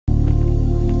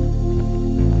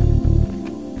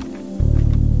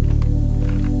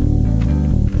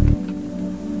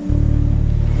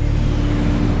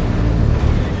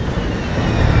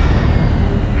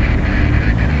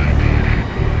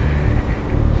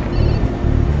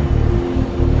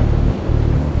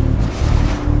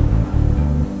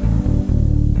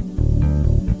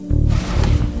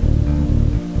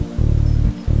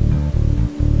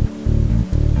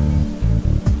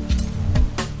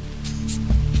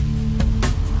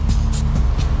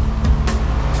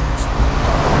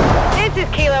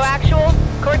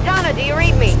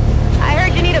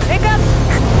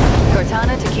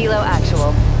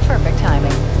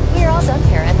done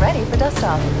here and ready for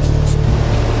dust-off.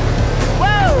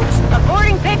 Whoa! A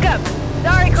boarding pickup!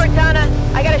 Sorry, Cortana.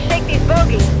 I gotta shake these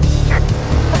bogies.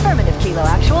 Affirmative, Kilo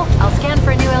Actual. I'll scan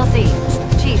for a new LZ.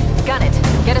 Chief, gun it.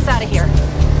 Get us out of here.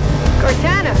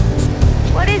 Cortana!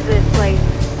 What is this place?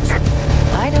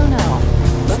 I don't know.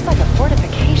 Looks like a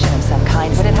fortification of some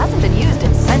kind, but it hasn't been used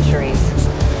in centuries.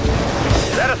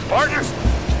 Is that us, partner?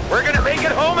 We're gonna make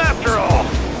it home after all!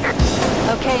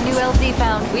 Okay, new LZ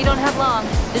found. We don't have long.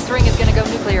 This ring is gonna go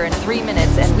nuclear in 3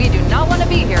 minutes, and we do not want to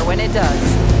be here when it does.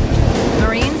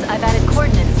 Marines, I've added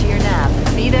coordinates to your nav.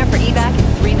 Be there for evac in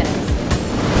 3 minutes.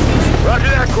 Roger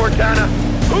that, Cortana.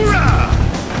 Hoorah!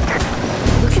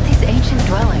 Look at these ancient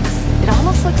dwellings. It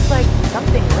almost looks like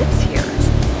something lives here.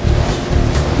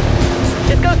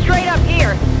 Just go straight up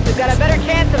here. We've got a better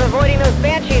chance of avoiding those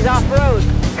banshees off-road.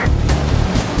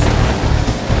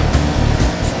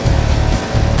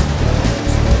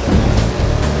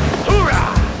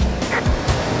 Hoorah!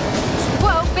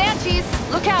 Whoa, banshees!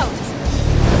 Look out!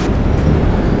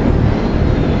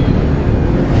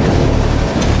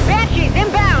 Banshees,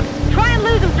 inbound! Try and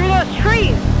lose them through those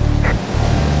trees!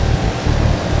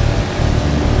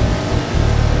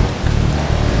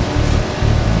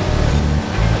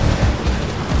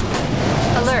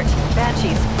 Alert!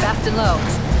 Banshees, fast and low.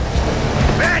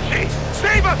 Banshee!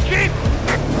 Save us, Chief!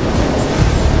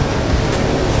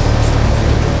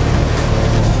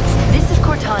 This is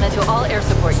Cortana to all air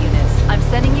support units. I'm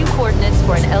sending you coordinates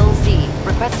for an LZ,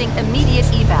 requesting immediate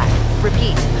evac.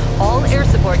 Repeat, all air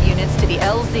support units to the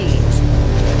LZ.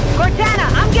 Cortana,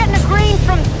 I'm getting a green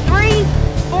from 3,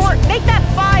 4, make that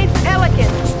 5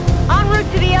 Pelicans. En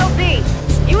route to the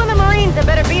LZ. You and the Marines had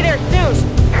better be there soon.